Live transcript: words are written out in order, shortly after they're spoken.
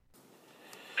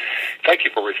Thank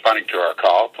you for responding to our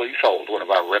call. Please hold. One of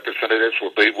our representatives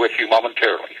will be with you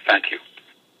momentarily. Thank you.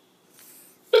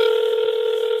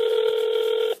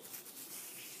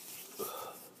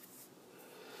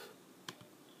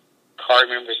 Card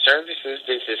Member Services,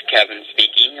 this is Kevin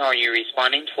speaking. Are you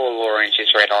responding to a lower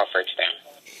interest rate offer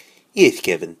today? Yes,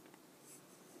 Kevin.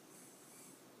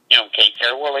 Okay,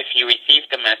 sir. Well, if you received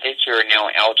the message, you're now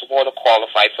eligible to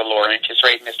qualify for lower interest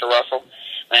rate, Mr. Russell.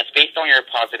 That's based on your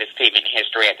positive payment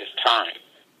history at this time.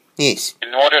 Yes.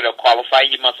 In order to qualify,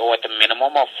 you must owe at the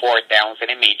minimum of $4,000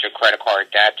 in major credit card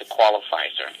debt to qualify,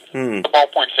 sir. The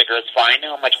ballpoint figure is fine.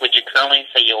 How much would you currently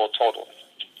say you owe total?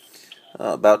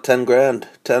 About 10 grand.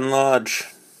 10 large.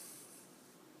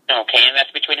 Okay, and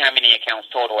that's between how many accounts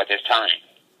total at this time?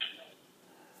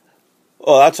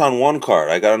 Oh, that's on one card.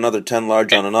 I got another 10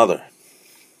 large on another.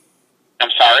 I'm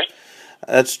sorry?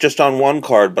 That's just on one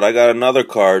card, but I got another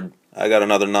card. I got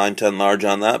another 9, 10 large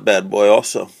on that bad boy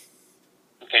also.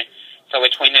 Okay, so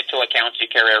between the two accounts, you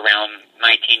carry around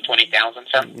 19,000, 20,000,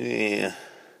 sir? Yeah.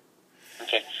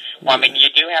 Okay. Well, I mean, you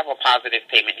do have a positive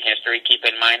payment history. Keep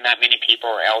in mind not many people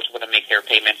are eligible to make their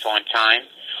payments on time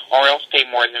or else pay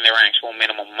more than their actual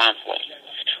minimum monthly.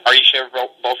 Are you sure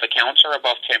both accounts are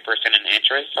above 10% in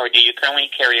interest, or do you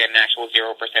currently carry an actual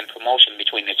 0% promotion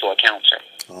between the two accounts, sir?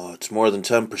 Oh, it's more than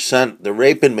 10%. They're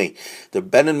raping me. They're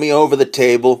bending me over the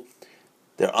table.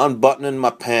 They're unbuttoning my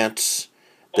pants.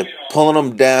 They're pulling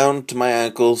them down to my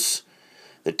ankles.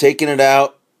 They're taking it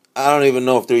out. I don't even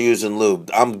know if they're using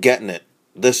lube. I'm getting it.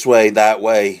 This way, that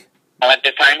way. Well, at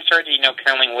this time, sir, do you know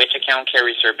currently which account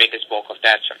carries your biggest bulk of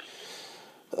debt, sir?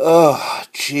 Oh,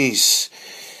 jeez.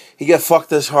 You get fucked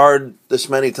this hard this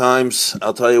many times,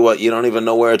 I'll tell you what, you don't even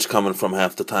know where it's coming from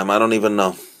half the time. I don't even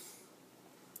know.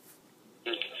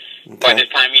 Okay. But at this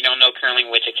time, you don't know currently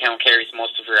which account carries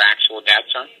most of your actual debt,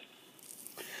 sir?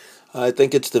 I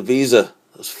think it's the Visa.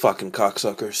 Those fucking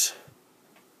cocksuckers.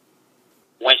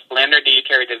 Which lender do you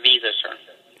carry the Visa, sir?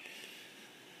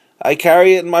 I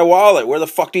carry it in my wallet. Where the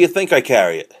fuck do you think I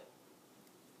carry it?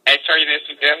 Hey, sir,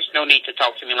 there's no need to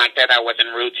talk to me like that. I wasn't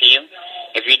rude to you.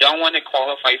 If you don't want to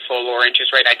qualify for a lower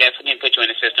interest rate, I definitely can put you in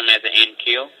the system as an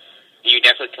NQ. You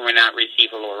definitely cannot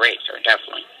receive a lower rate, sir,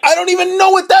 definitely. I don't even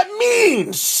know what that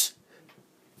means!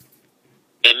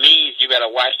 It means you better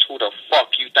watch who the fuck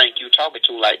you think you talking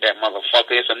to like that,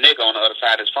 motherfucker. It's a nigga on the other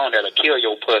side of his phone that'll kill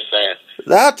your puss ass.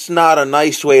 That's not a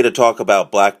nice way to talk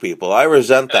about black people. I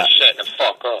resent that. Shut the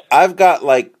fuck up. I've got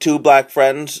like 2 black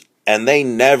friends, and they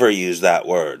never use that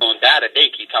word. On that, they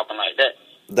keep talking like that.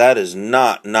 That is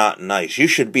not nice. You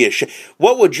should be ashamed.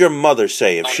 What would your mother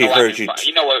say if she heard you?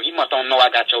 You know what? You must don't know I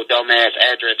got your dumb ass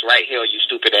address right here, you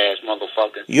stupid ass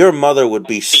motherfucker. Your mother would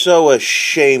be so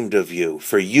ashamed of you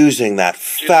for using that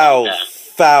foul,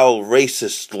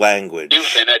 racist language. You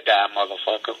finna die,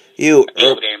 motherfucker. You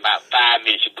in about 5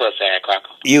 minutes, you puss ass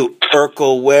cracker. You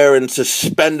Urkel wearing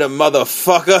suspender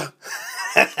motherfucker.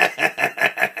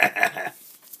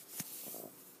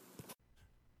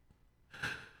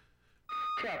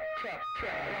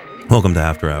 Welcome to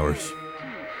After Hours.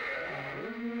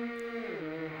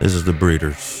 This is the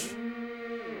Breeders.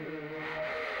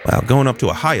 Wow, going up to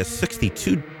a high of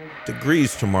 62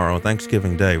 degrees tomorrow,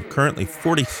 Thanksgiving Day. Currently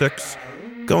 46,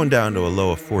 going down to a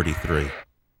low of 43.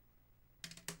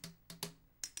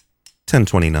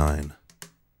 1029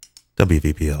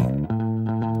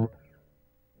 WVPL.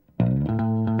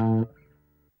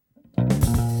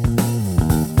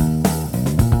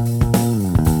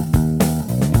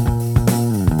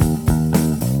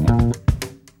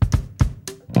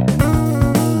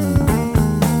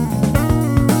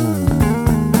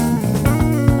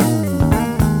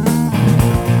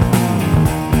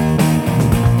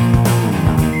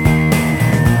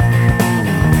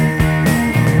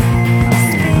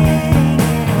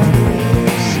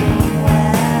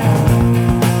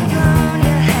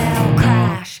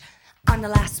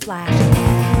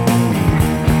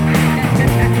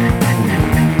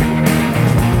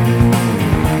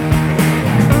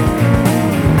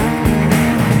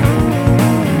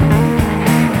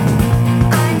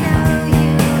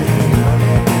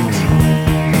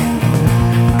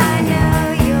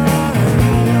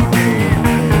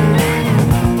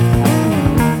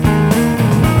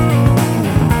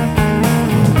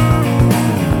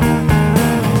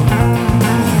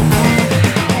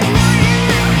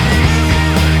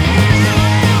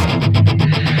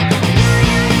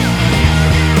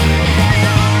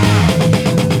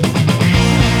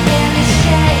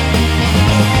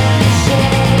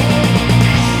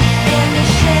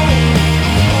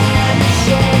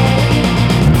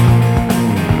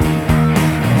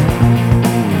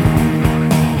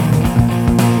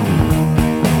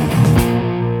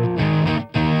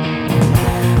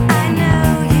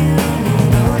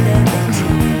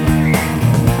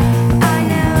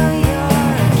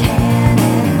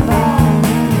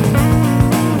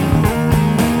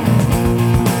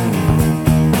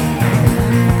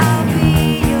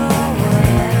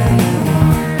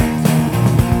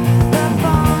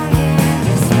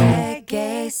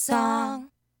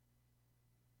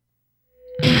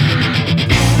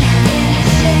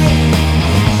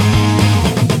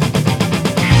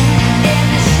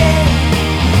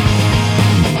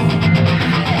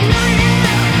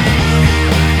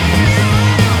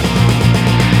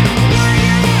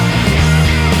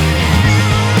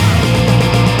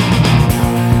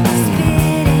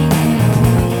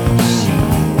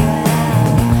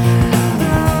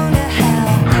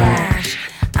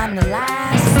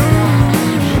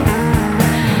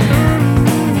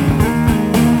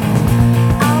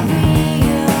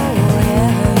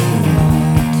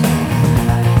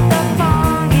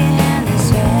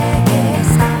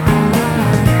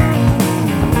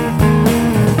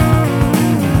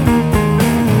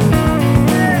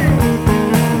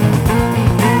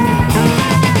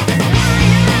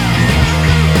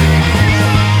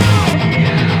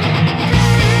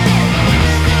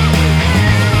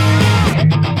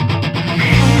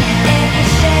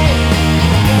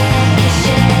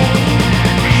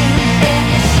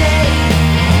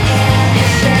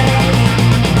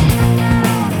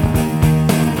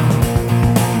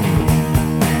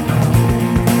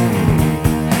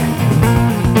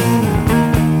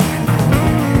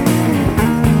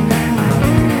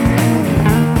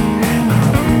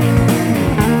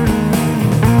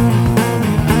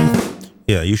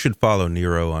 Yeah, you should follow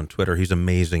Nero on Twitter. He's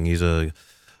amazing. He's a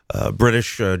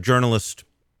British journalist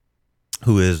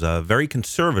who is very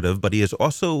conservative, but he is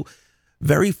also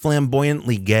very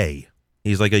flamboyantly gay.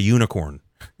 He's like a unicorn.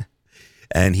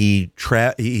 And he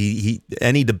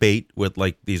any debate with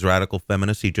like these radical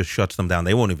feminists, he just shuts them down.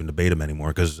 They won't even debate him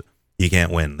anymore because he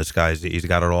can't win. This he's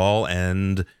got it all,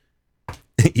 and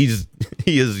he is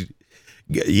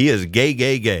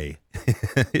gay.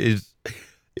 He's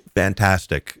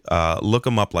fantastic. Look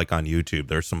him up like on YouTube.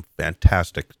 There's some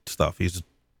fantastic stuff. He's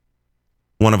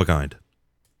one of a kind.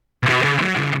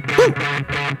 Woo!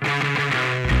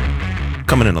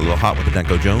 Coming in a little hot with the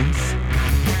Denko Jones.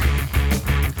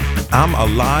 I'm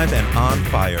alive and on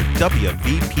fire.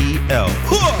 WVPL.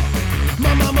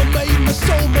 My mama made me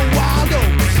so my wild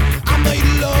oats. I made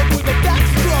love with a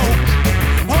backstroke.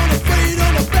 Unafraid,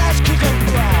 unabashed, 'cause I'm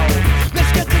proud.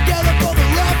 Let's get together for the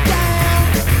rough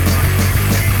down.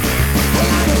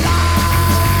 Well, I'm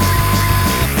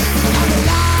alive. I'm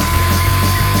alive.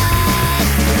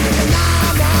 And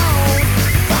I'm on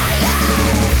fire.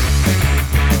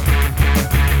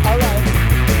 All right.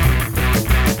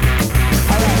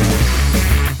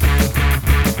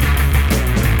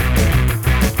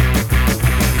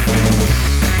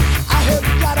 I heard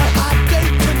you got a hot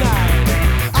date tonight.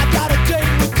 I got a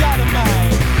date with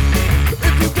dynamite.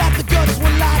 If you got the guts,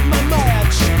 we'll light my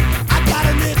match. I got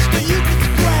an itch that you can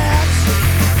scratch.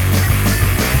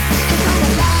 'Cause I'm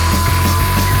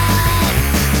alive.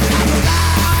 I'm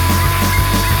alive.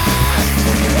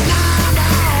 And I'm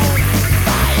on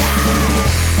fire.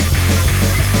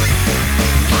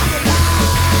 I'm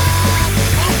alive.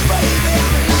 Oh baby,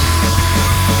 I'm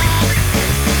alive.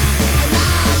 And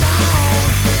I'm on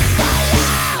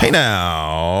fire. Hey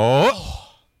now.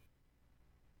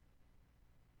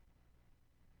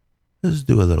 Let's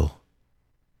do a little.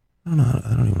 I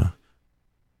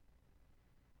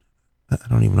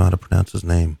don't even know how to pronounce his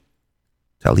name.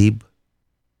 Talib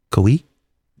Kweli?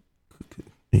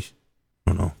 I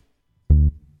don't know.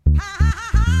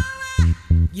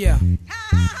 Yeah.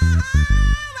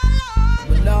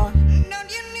 Well, Lord.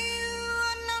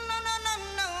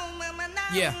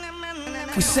 Yeah.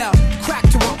 We sell crack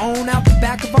to our own out the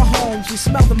back of our homes. We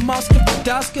smell the musk of the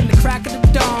dusk and the crack of the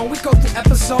dawn. We go through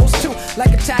episodes too,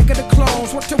 like Attack of the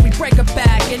Clones. What till we break a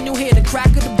back and you hear the crack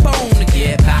of the bone. To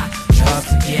get by, just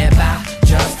to get by,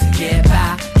 just to get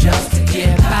by, just to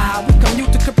get by. We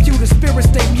commute to computer, spirits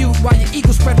stay mute while your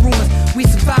ego spread rumors. We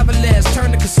survivalists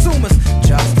turn to consumers.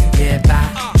 Just to get by,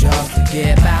 just to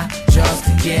get by, just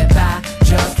to get by,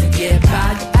 just to get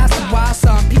by. You ask me why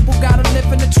some people gotta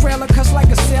live in a trailer, 'cause like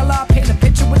a sailor, I paint a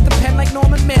picture with the pen like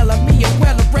Norman Mailer. Me and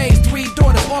Weller raised 3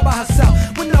 daughters all by herself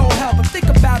with no help. I think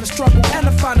about the struggle and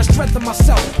I find the strength in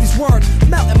myself. These words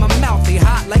melt in my mouth, they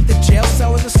hot like the jail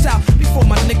cell in the south. Before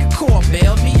my nigga Core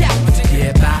bailed me out. To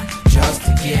get by, just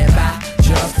to get by,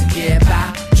 just to get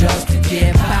by, just to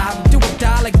get by. We do or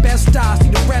die like best stars. See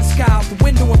the red sky out the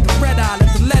window of the red eye.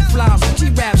 Let the lead fly on some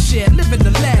G-rap shit. Living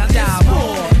the lead die.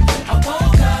 Boy, I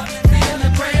woke up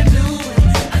feeling brand new.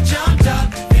 I jumped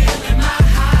up feeling my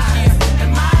highs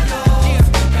and my lows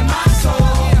and my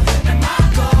soul and my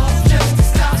goals. Just to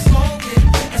stop smoking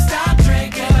and stop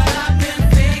drinking. But I've been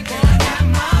thinking I got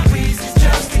my reasons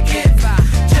just to get by,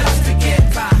 just to get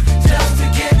by, just to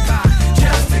get by,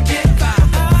 just to get by.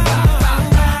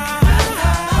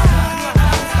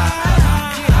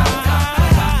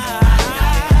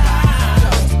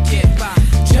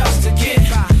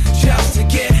 Just to get by, just to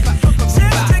get by, just to get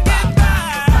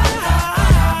by.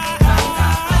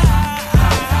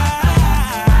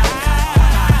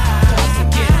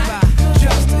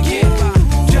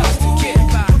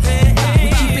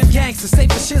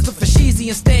 Safe for shizzle for sheezy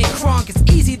and stay crunk. It's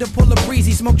easy to pull a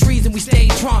breezy, smoke trees and we stay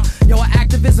drunk. Yo, our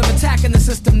activism attacking the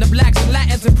system. The blacks and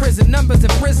Latins in prison, numbers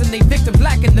in prison. They victim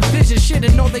black in the vision. Shit,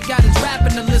 and all they got is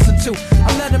rapping to listen to.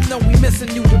 I let them know we missing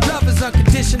you. The love is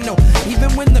unconditional.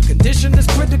 Even when the condition is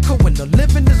critical, when the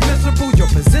living is miserable, your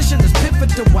position is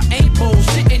pivotal. I ain't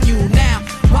bullshitting you now.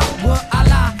 Why would I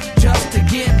lie? Just to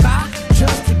get by,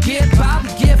 just to get by, we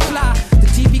get fly. The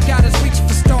TV got us reaching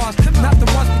for stars, not the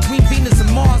ones between Venus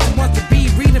and Mars. The ones to be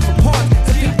reading from parts.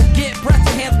 The people get breast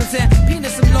enhancements and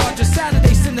penis enlarger.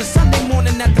 Saturday, Sunday, Sunday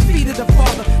morning at the feet of the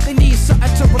Father. They need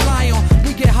something to rely on.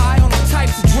 We get high on all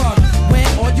types of drugs when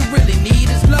all you really need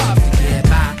is love. To get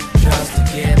by, just to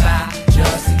get by,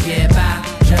 just to get by,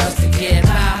 just to get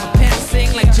by. My pants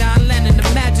sing like John Lennon.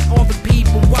 Imagine all the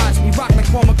people watch me rock like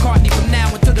Paul McCartney.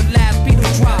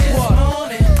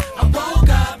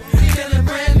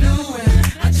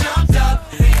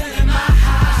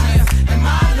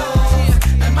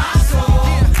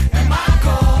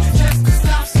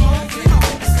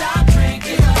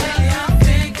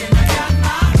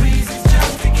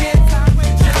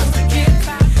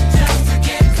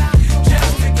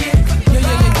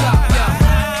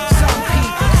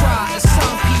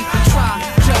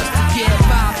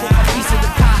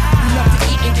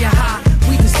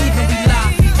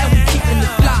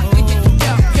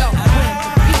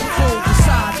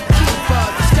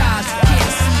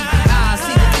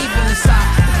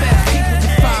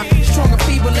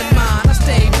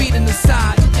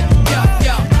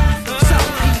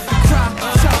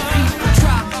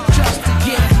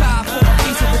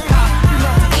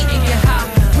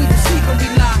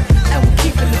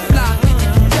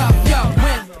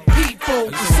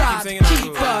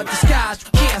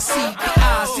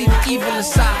 evil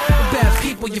inside. The best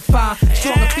people you find,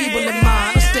 strong and feeble in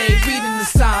mind. I stay reading the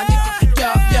sign.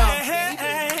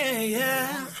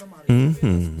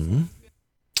 Mm-hmm.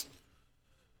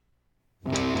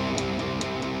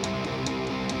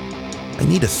 I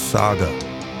need a saga.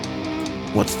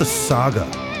 What's the saga?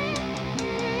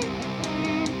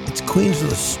 It's Queens of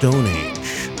the Stone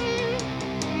Age.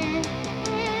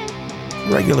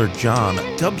 Regular John,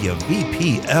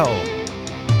 WVPL.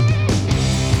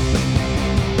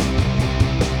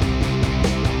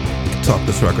 Talk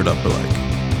this record up for like,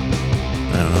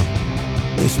 I don't know,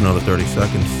 at least another 30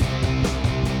 seconds.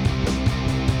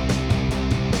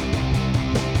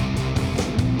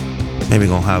 Maybe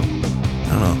gonna have, I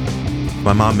don't know,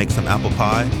 my mom makes some apple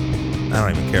pie. I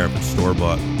don't even care if it's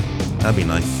store-bought. That'd be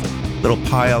nice. Little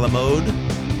pie a la mode,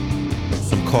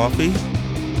 some coffee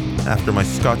after my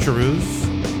scotcheroos.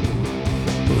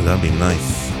 Ooh, that'd be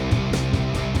nice.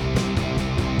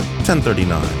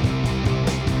 10:39,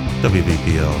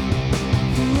 WVPL.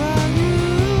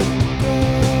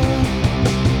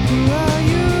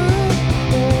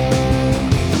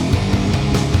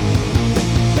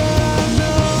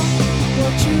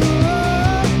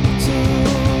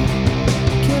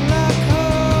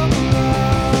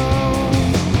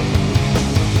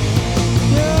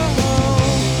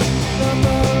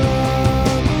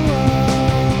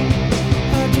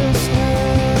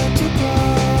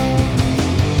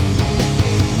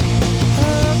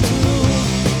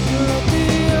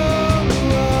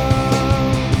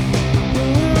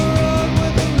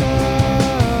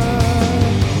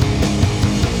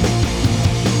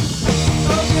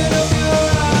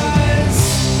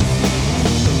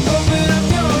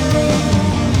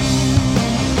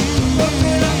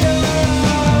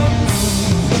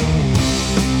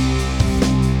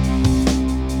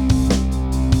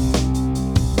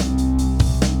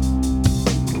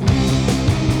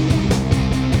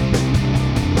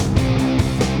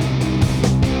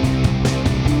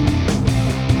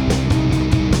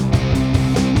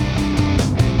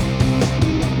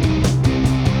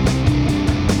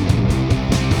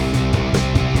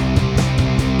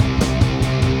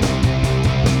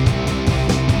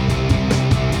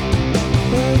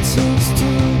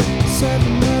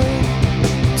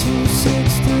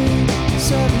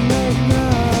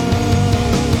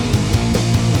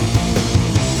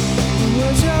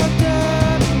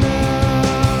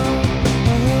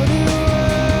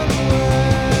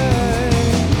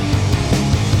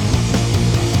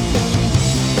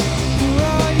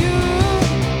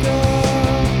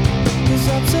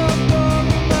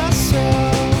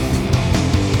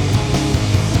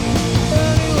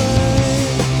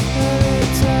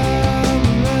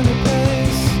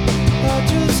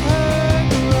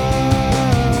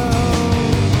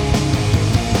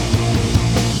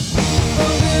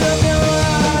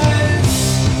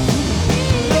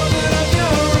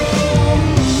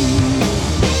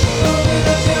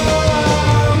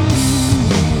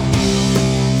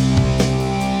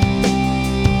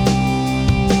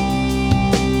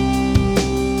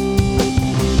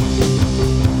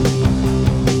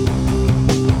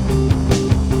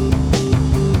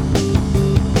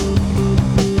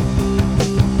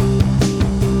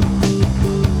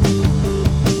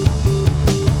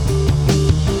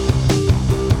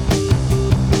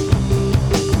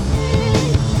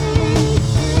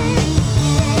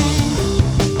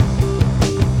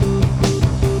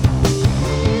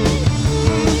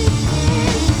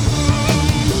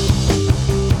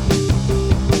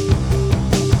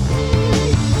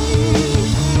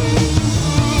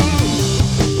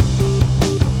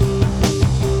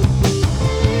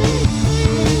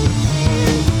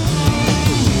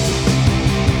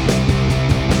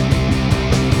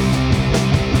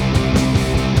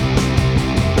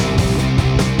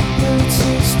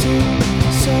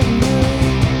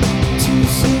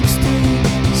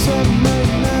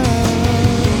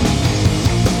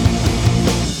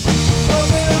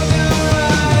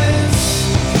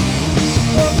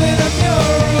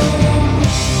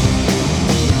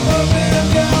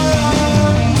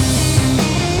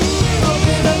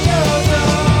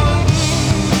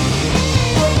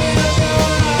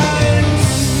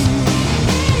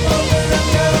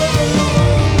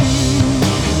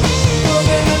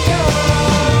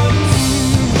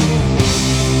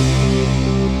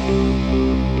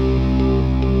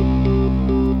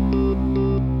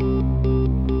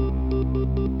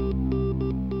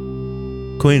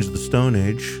 Queens of the Stone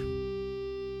Age.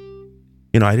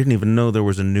 You know, I didn't even know there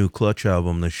was a new Clutch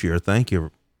album this year. Thank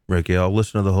you, Ricky. I'll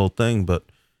listen to the whole thing, but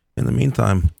in the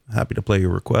meantime, happy to play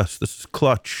your request. This is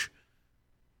Clutch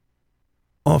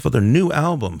off of their new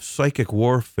album, Psychic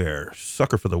Warfare,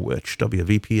 Sucker for the Witch,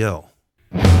 WVPL.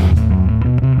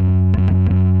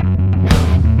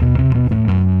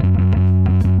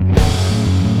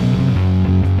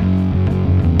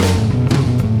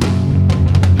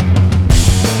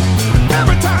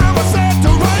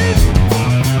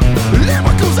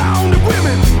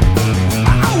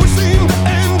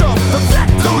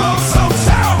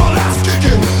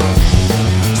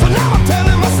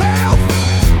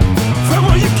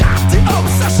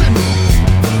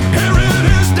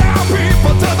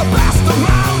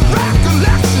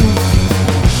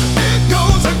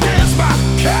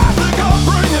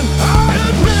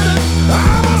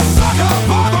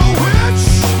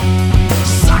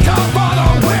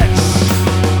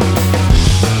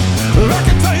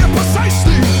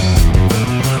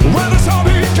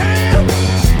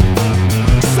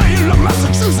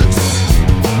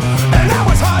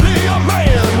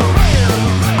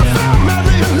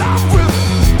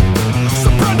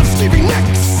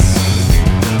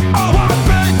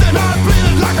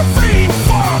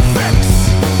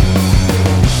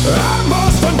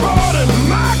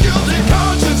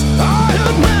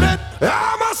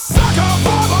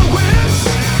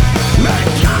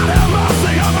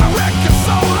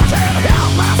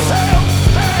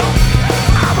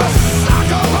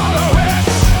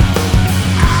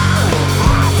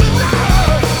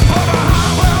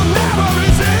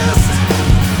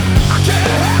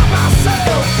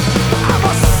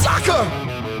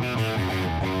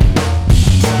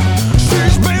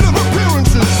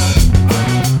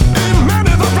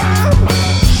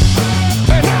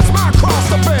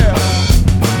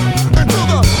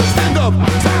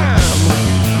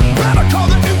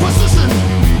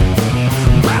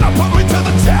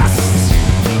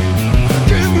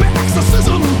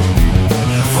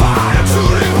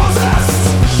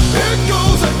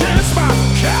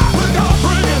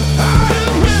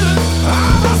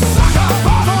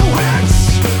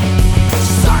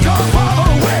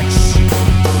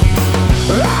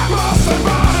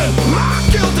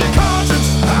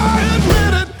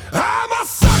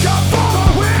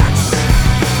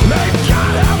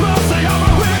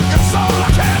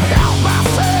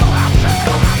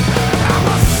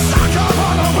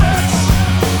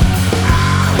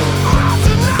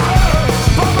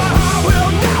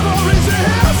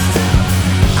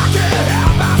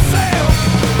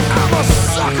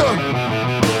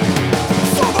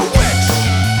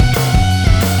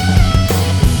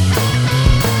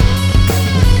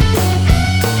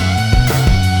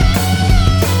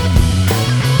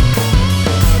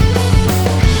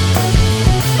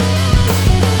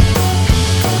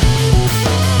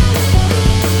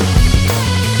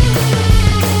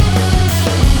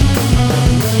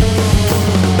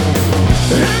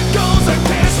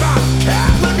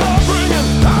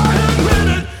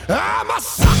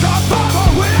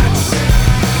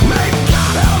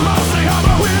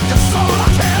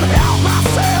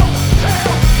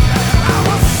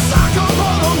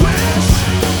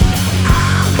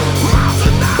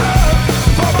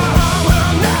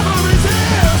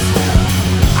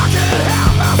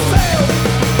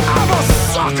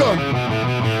 motherfucker.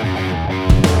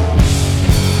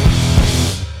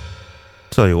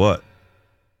 Tell you what,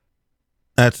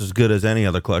 that's as good as any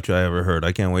other Clutch I ever heard.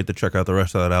 I can't wait to check out the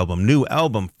rest of that album. New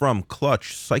album from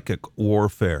Clutch, Psychic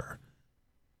Warfare.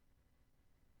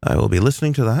 I will be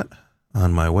listening to that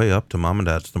on my way up to Mom and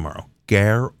Dad's tomorrow.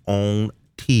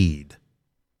 Guaranteed.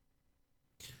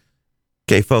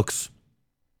 Okay, folks.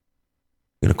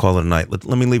 I'm going to call it a night. Let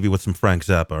me leave you with some Frank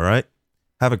Zappa, all right?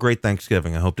 Have a great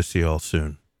Thanksgiving. I hope to see you all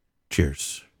soon.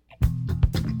 Cheers.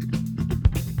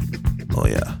 Oh,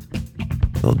 yeah.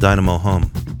 Little Dynamo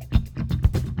hum.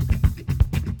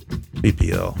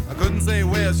 BPL. I couldn't say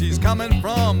where she's coming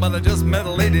from, but I just met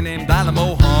a lady named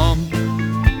Dynamo Hum.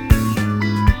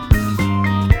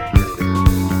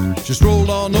 She strolled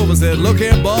on over, said, look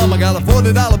here, bum, I got a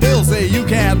 $40 bill, say you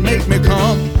can't make me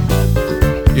come.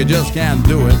 You just can't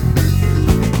do it.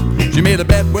 She made a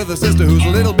bet with her sister who's a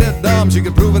little bit dumb. She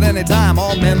could prove at any time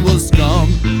all men was scum.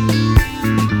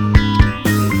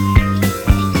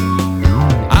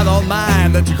 I don't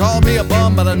mind that you called me a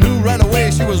bum, but I knew right away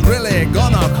she was really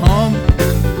gonna come.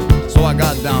 So I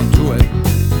got down to it.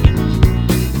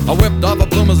 I whipped off her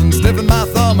bloomers and stiffened my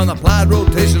thumb and applied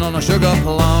rotation on a sugar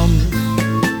plum.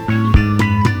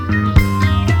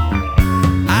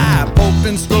 I poked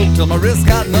and stroked till my wrist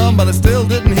got numb, but I still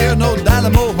didn't hear no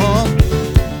dynamo hum.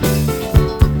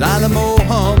 Dynamo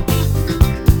hum.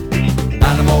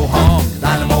 Dynamo hum.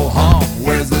 Dynamo hum.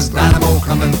 Where's this dynamo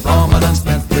coming from? I done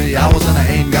spent 3 hours and I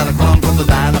ain't got a crumb from the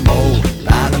dynamo.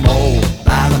 Dynamo.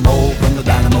 Dynamo from the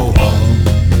dynamo hum.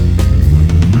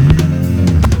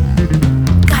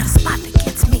 Got a spot that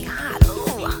gets me hot,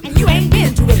 ooh, and you ain't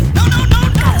been to it. No, no, no,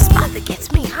 no. Got a spot that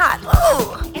gets me hot,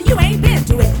 ooh, and you ain't been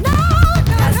to it. No, no,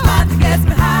 got a spot that gets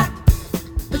me hot,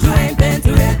 but you ain't been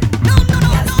to it. No, no, no,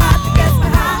 got a spot that gets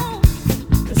me hot,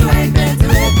 but you ain't been to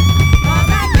it. 'Cause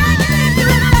I can't get into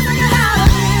it unless I get out of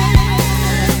it,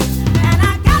 and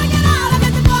I gotta get out of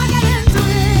it before I get into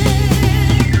it.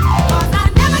 'Cause I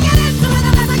never get into it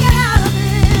unless I get out of it,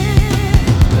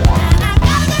 and I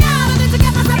gotta get out of it to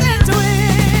get myself into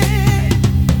it.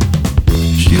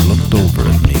 She looked over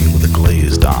at me with a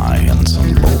glazed eye and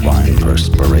some bovine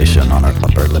perspiration on her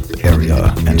upper lip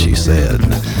area, and she said,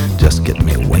 just get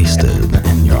me wasted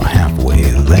and you're halfway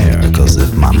there, 'cause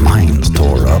if my mind's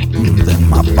tore up, then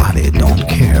my body don't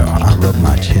care. I rubbed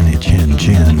my chinny chin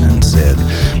and said,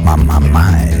 my,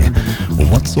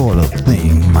 what sort of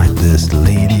thing might this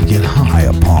lady get high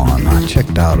upon? I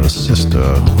checked out her sister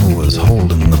who was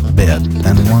holding the bet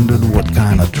and wondered what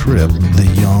kind of trip the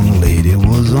young lady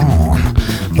was on.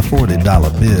 The $40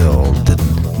 bill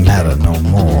didn't matter no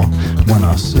more when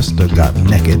her sister got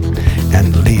naked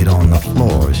and laid on the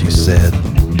floor. She said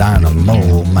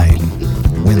Dynamo might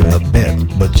win the bet,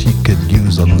 but she could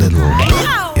use a little.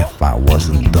 If I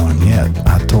wasn't done yet,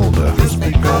 I told her, just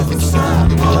because the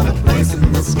sun was a place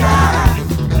in the sky,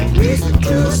 reason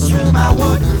to assume I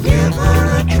would give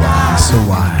her a try. So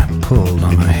I pulled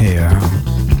on her hair,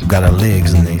 got her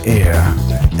legs in the air,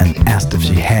 and asked if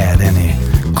she had any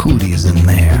cooties in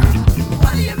there.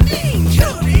 What do you mean,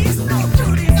 cooties? No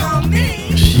cooties on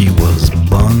me. She was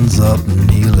buns up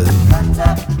kneeling,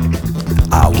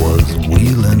 I was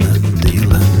wheeling and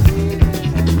dealing.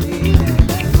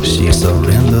 She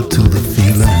surrendered to the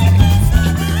feeling,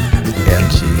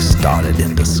 and she started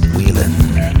into squealing.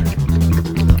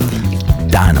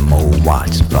 Dynamo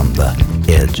watched from the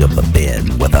edge of the bed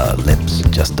with her lips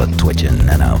just a twitching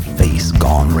and her face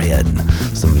gone red,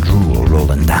 some drool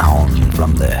rolling down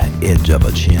from the edge of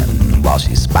her chin while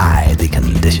she spied the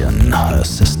condition her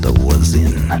sister was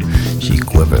in. She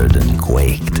quivered and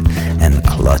quaked and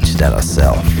clutched at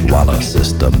herself while her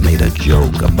sister made a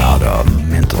joke about her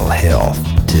mental health,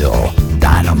 till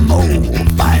Dynamo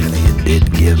finally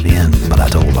did give in. But I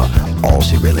told her all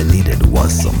she really needed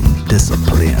was some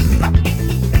discipline.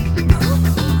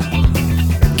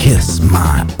 Kiss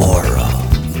my aura,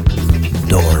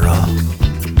 Dora.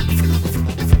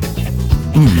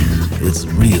 It's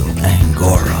real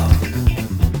Angora.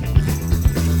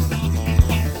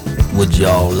 Would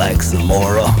y'all like some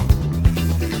more?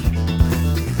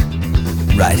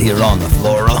 Right here on the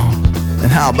flora.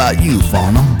 And how about you,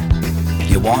 Fauna?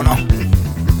 You wanna?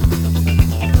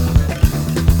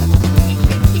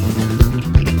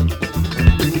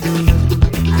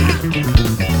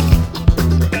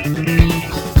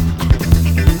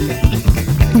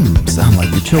 Sound like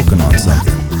you're choking on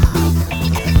something.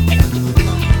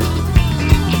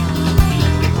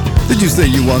 Did you say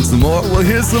you want some more? Well,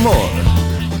 here's some more.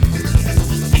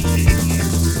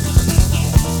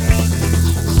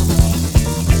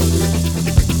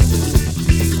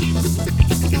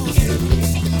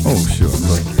 Oh, sure,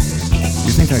 but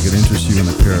you think I could interest you in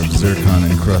a pair of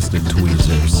zircon-encrusted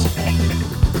tweezers.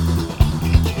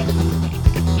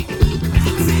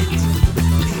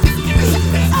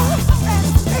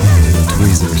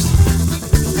 Tweezers.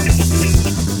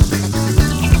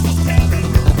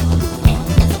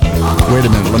 Wait a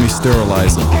minute, let me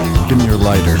sterilize it. Give me your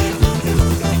lighter.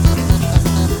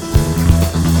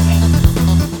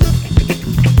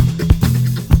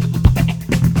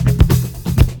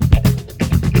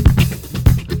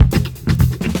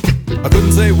 I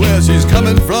couldn't say where she's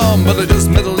coming from, but I just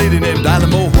met a lady named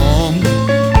Dynamo home.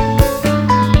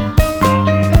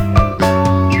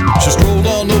 She strolled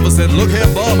on over, said, "Look here,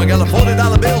 bum, I got a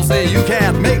 $40 bill, say you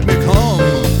can't make me come.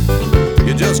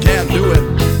 You just can't do it."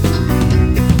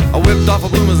 I whipped off a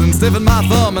bloomers and stiffened my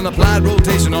thumb and applied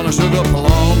rotation on a sugar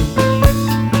plum.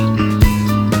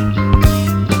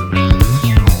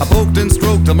 I poked and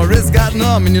stroked till my wrist got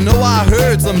numb, and you know I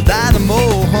heard some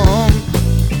dynamo hum.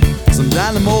 Some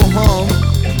dynamo hum.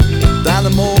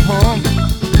 Dynamo hum.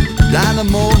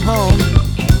 Dynamo hum.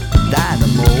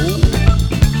 Dynamo.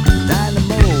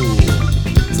 Dynamo.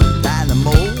 Some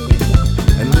dynamo.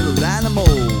 And a little dynamo.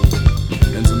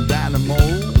 And some dynamo.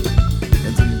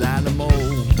 And some dynamo.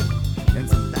 And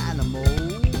some dynamo.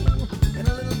 And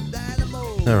a little dynamo.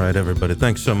 All right, everybody.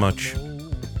 Thanks so much.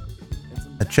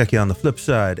 I'll check you on the flip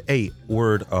side.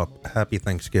 Word up. Happy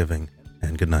Thanksgiving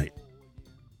and good night.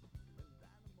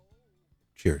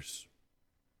 Cheers.